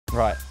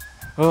Right.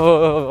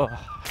 Oh.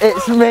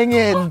 It's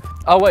minging.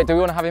 Oh wait, do we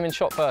want to have him in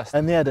shot first?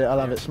 In the edit, I'll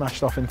have it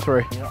smashed off in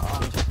 3. You know,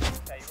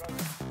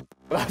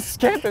 that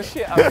scared the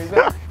shit out of me.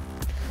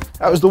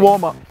 That was the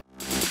warm-up.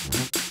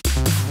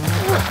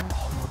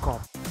 Oh my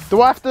God.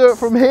 Do I have to do it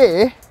from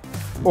here,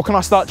 or can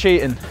I start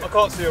cheating? I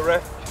can't see a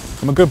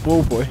ref. I'm a good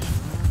ball boy.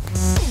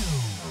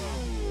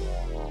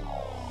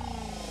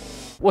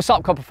 What's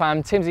up, Copper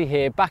fam? Timbsy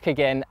here, back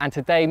again, and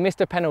today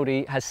Mr.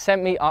 Penalty has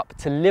sent me up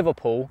to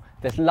Liverpool,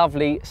 this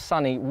lovely,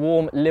 sunny,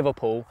 warm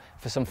Liverpool,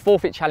 for some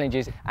forfeit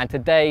challenges, and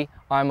today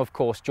I'm of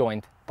course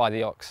joined by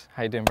the Ox.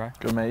 How you doing, bro?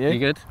 Good, mate. You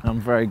good? I'm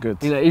very good.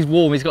 He's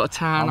warm, he's got a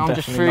tan, I'm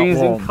just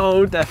freezing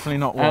cold. Definitely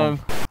not warm.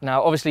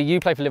 Now, obviously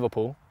you play for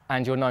Liverpool,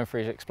 and you're known for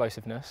your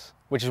explosiveness,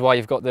 which is why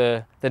you've got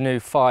the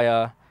new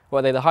fire, what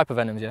are they, the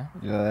hypervenoms, yeah?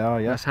 Yeah, they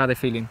are, yeah. That's how they're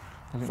feeling.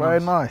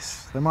 Very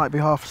nice. They might be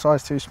half a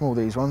size too small,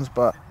 these ones,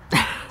 but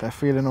they're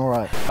feeling all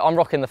right. I'm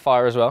rocking the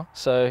fire as well,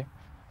 so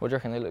what do you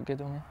reckon? They look good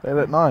on you? They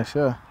look nice,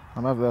 yeah.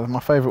 I know they're my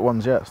favourite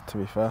ones yet, to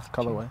be fair,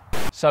 colourway.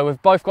 So we've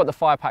both got the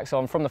fire packs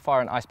on from the fire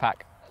and ice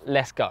pack.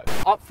 Let's go.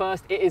 Up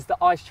first, it is the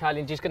ice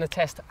challenge. It's going to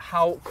test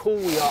how cool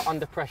we are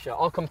under pressure,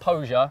 our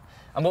composure.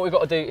 And what we've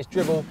got to do is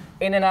dribble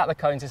in and out of the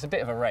cones. It's a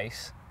bit of a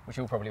race, which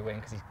you'll probably win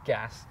because he's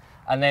gas.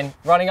 And then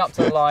running up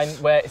to the line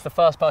where it's the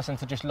first person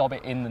to just lob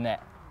it in the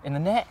net. In the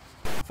net?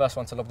 First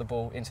one to lob the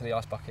ball into the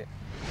ice bucket.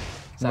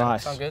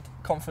 Nice. Sound good?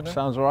 Confident?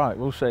 Sounds all right,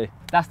 we'll see.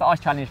 That's the ice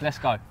challenge, let's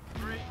go.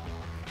 3,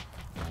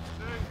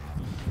 2,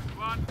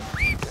 1.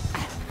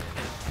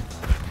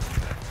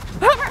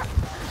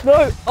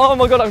 No! Oh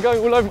my God, I'm going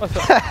all over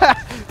myself.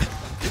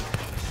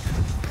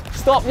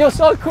 Stop, you're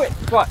so quick.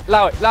 Right,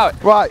 allow it, allow it.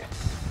 Right.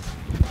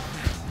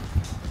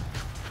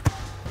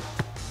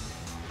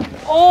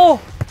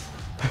 Oh!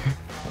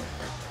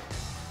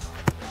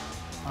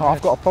 Oh,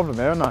 I've got a problem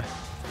here, haven't I?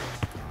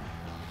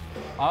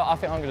 I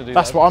think I'm going to do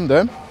That's what I'm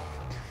doing.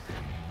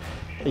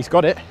 He's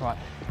got it. Right.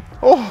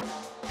 Oh!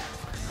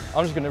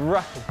 I'm just going to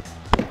rack him.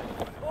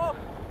 Oh.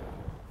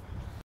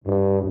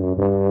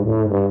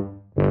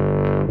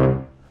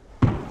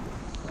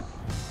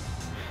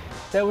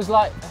 There was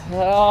like,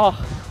 oh,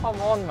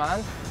 come on,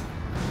 man.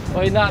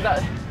 Wait, no,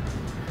 that.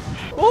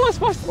 Oh, it's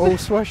supposed to. All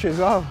swoosh as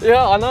well.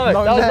 Yeah, I know.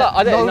 No that was net, like,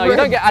 I don't know. no You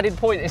don't rim. get added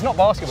points. It's not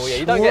basketball, yeah.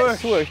 You don't get Swoosh.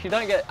 swoosh. You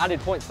don't get added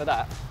points for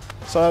that.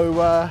 So,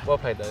 Well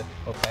played, though.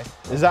 Well played.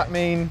 does that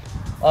mean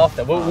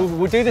After,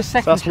 we'll do the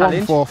second that's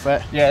challenge. one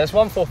forfeit? Yeah, there's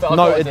one forfeit. I've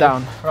Note got to it do.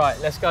 down. Right,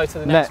 let's go to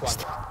the next one.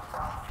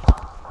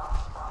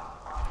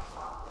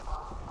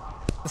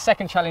 The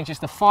second challenge is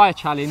the fire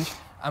challenge,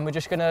 and we're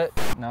just gonna.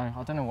 No,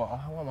 I don't know what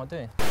am I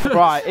doing?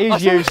 Right,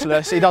 he's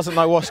useless. He doesn't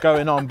know what's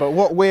going on. But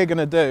what we're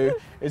gonna do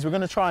is we're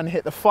gonna try and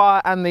hit the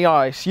fire and the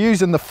ice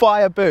using the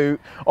fire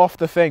boot off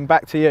the thing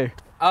back to you.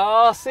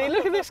 Ah, see,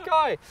 look at this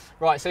guy.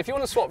 Right, so if you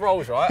want to swap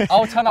roles, right,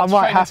 I'll turn up I to might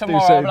training have to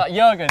tomorrow. soon. I'll be like,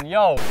 Jurgen,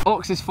 yo,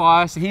 Ox is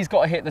fire, so he's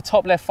got to hit the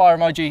top left fire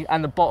emoji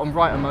and the bottom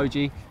right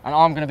emoji, and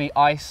I'm going to be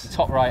ice,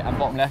 top right and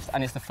bottom left,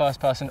 and it's the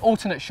first person,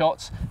 alternate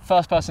shots,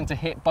 first person to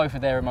hit both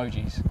of their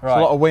emojis. Right.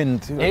 A lot of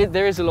wind.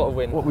 There is a lot of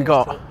wind. What we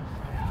got?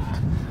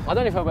 I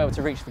don't know if I'll be able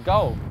to reach the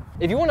goal.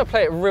 If you want to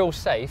play it real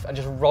safe and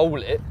just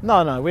roll it.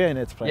 No, we ain't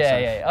here to play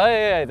safe. Yeah. Oh,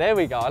 yeah, there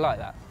we go. I like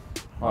that.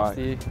 Right.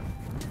 After you.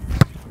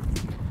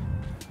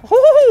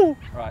 Woo!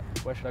 Right,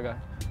 where should I go?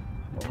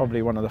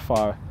 Probably one of the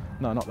fire.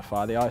 No, not the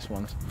fire, the ice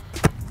ones.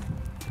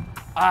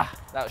 Ah,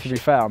 that was To be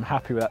fair, I'm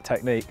happy with that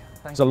technique.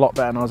 It's a lot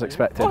better than I was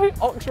expecting. Oh,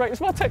 Ox rates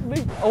my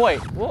technique. Oh wait,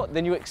 what?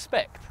 Then you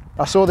expect?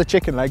 I saw the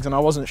chicken legs and I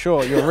wasn't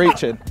sure. You're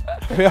reaching,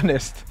 to be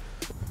honest.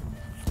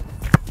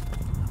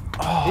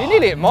 Oh, you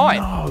nearly hit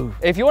mine. No.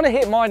 If you want to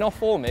hit mine off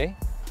for me,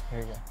 here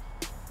we go.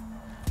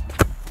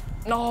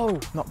 No.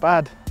 Not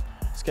bad.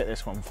 Let's get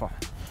this one fine.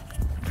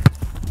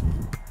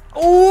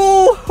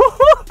 Oh.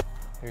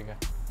 Here we go.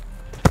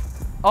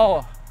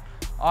 Oh,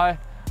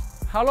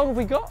 how long have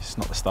we got? It's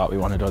not the start we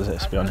wanted, was it,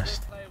 to be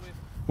honest?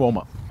 Warm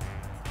up.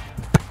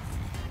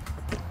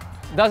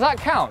 Does that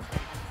count?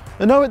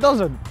 No, it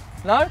doesn't.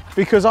 No?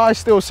 Because I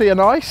still see an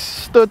ice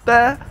stood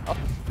there.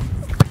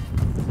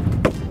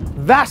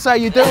 That's how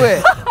you do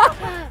it.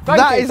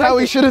 That is how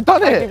we should have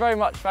done Thank you it. very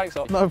much, thanks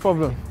Ox. No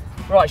problem.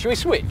 Right, should we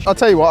switch? I'll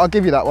tell you what, I'll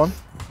give you that one.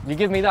 You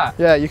give me that?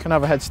 Yeah, you can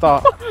have a head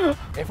start.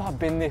 If I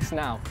bin this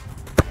now.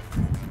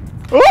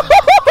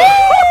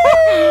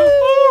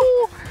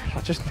 I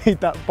just need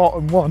that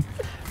bottom one.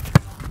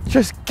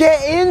 Just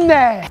get in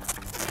there.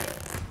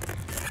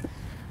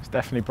 It's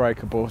definitely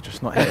breakable,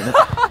 just not hitting it.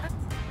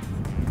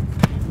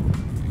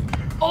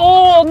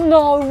 Oh,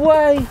 no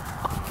way.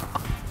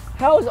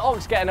 How's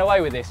Ox getting away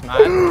with this,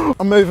 man?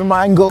 I'm moving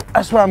my angle.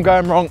 That's where I'm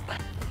going wrong.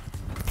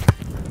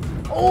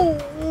 Oh,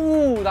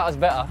 that was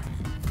better.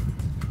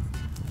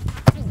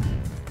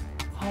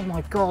 Oh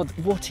my God,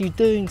 what are you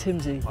doing,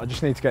 Timbsy? I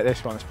just need to get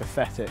this one. It's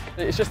pathetic.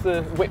 It's just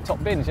the whip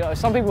top bins, you know.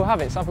 Some people have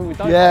it, some people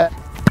don't. Yeah.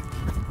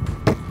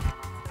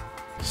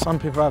 Some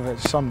people have it,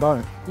 some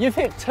don't. You've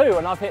hit 2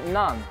 and I've hit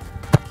none.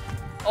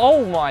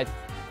 Oh my.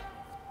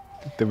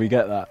 Did we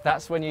get that?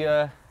 That's when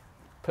you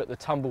put the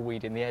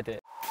tumbleweed in the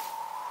edit.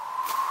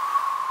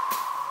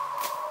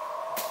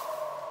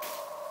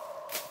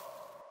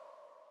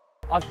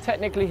 I've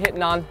technically hit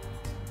none,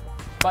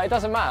 but it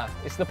doesn't matter.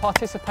 It's the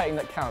participating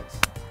that counts.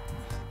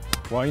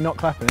 Why are you not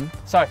clapping?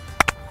 So.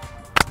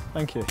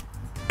 Thank you.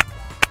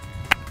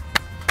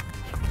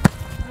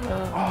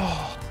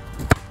 Oh!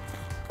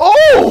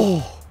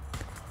 Oh!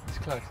 It's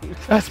close.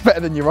 That's better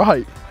than your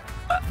right.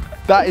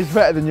 That is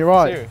better than your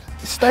right. Serious?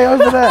 Stay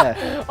over there.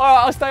 All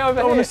right, I'll stay over here.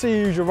 I don't want to see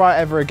you use your right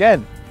ever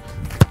again.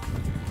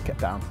 Get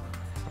down.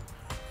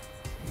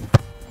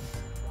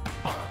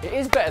 It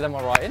is better than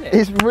my right, isn't it?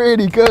 It's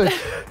really good.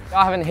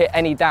 I haven't hit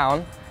any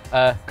down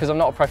because I'm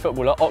not a pro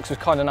footballer. Ox was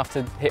kind enough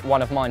to hit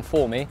one of mine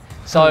for me.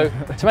 So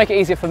to make it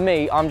easier for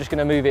me, I'm just going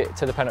to move it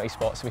to the penalty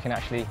spot so we can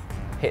actually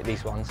hit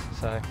these ones.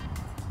 So.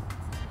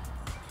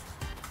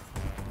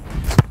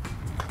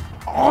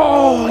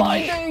 Oh my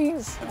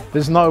days!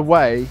 There's no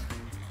way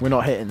we're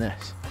not hitting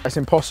this. It's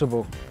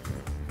impossible.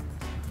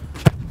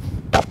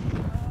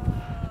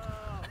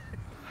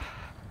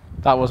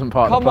 That wasn't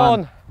part of the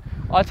plan. Come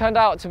on! I turned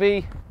out to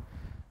be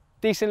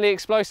decently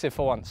explosive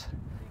for once.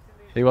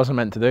 He wasn't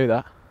meant to do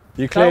that.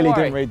 You clearly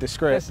didn't read the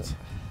script. Listen.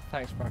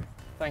 Thanks, bro.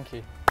 Thank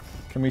you.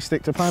 Can we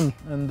stick to plan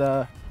and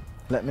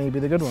let me be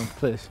the good one,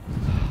 please?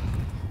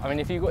 I mean,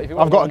 if you want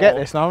I've got to get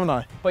this now, haven't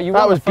I? But you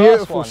that was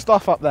beautiful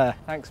stuff up there.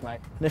 Thanks, mate.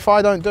 And if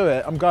I don't do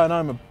it, I'm going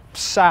home a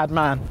sad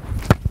man.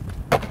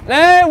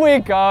 There we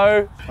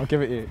go. I'll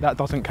give it you. That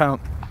doesn't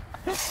count.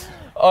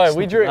 Oh,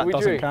 we drew. That we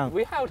doesn't drew. count.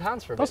 We held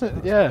hands for a bit. Doesn't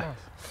it? Yeah. Nice.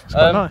 It's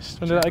quite nice. Want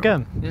to do that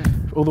again? Yeah.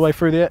 All the way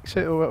through the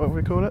exit, or what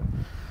we call it.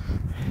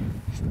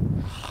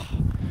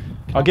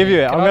 I'll give you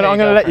it. I'm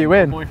gonna let you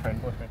win.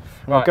 Boyfriend.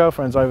 My Right.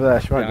 girlfriend's over there.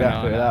 She won't be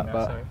happy with that.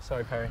 But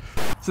sorry, Perry.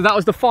 So that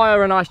was the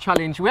fire and ice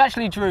challenge. We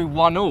actually drew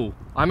 1-1.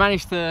 I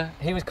managed to.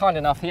 He was kind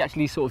enough. He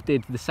actually sort of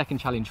did the second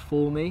challenge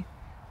for me,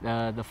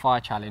 the fire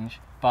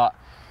challenge. But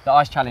the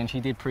ice challenge, he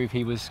did prove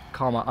he was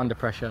calmer under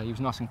pressure. He was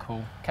nice and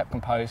cool, kept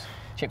composed,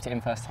 chipped it in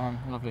first time.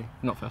 Lovely.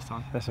 Not first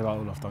time. that's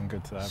all I've done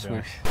good today.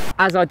 Swoosh.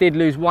 As I did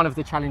lose one of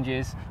the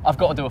challenges, I've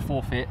got to do a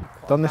forfeit.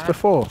 Done this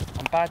before?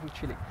 I'm bad with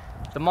chili.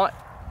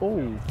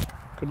 Oh,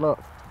 good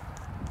luck.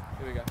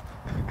 Here we go.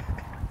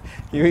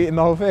 You eating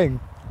the whole thing?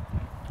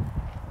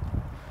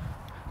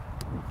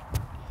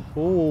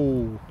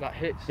 Oh. That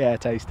hits. Yeah,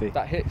 tasty.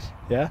 That hits.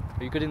 Yeah?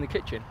 Are you good in the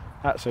kitchen?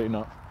 Absolutely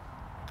not.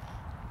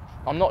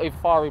 I'm not a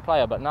fiery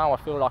player, but now I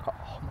feel like,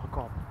 oh my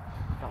God.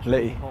 That's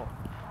Litty. really hot.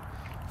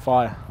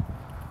 Fire.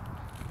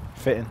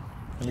 Fitting.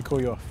 Let me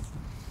call you off.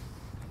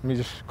 Let me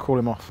just call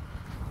him off.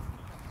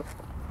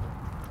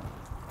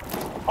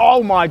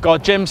 Oh my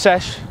God, gym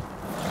sesh.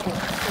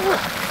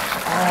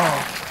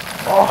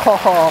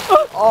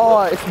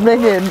 Oh, it's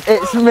minging.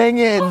 It's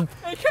minging.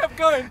 It kept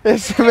going.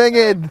 It's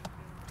minging.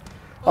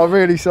 I'm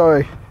really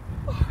sorry.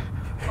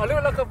 I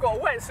look like I've got a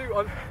wetsuit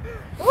on.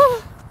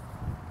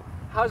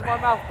 How's my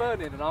mouth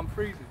burning and I'm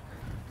freezing?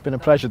 It's been a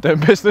pleasure doing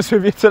business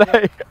with you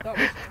today.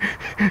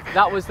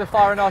 That was the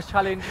fire and ice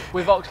challenge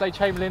with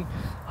Oxlade-Chamberlain.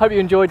 Hope you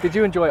enjoyed. Did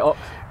you enjoy it, Ox?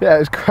 Yeah, it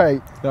was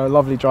great. A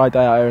lovely dry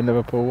day out here in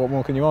Liverpool. What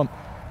more can you want?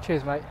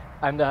 Cheers, mate.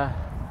 And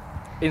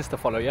Insta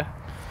follow, yeah?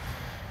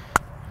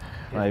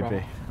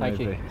 Maybe. Thank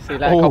maybe. you. See you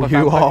later. Oh, Copper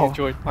you fans. Hope are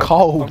enjoyed.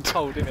 cold. I'm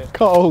cold, innit?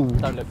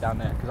 Cold. Don't look down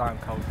there because I am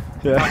cold.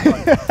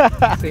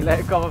 Yeah. See you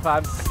later, Copper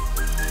fans.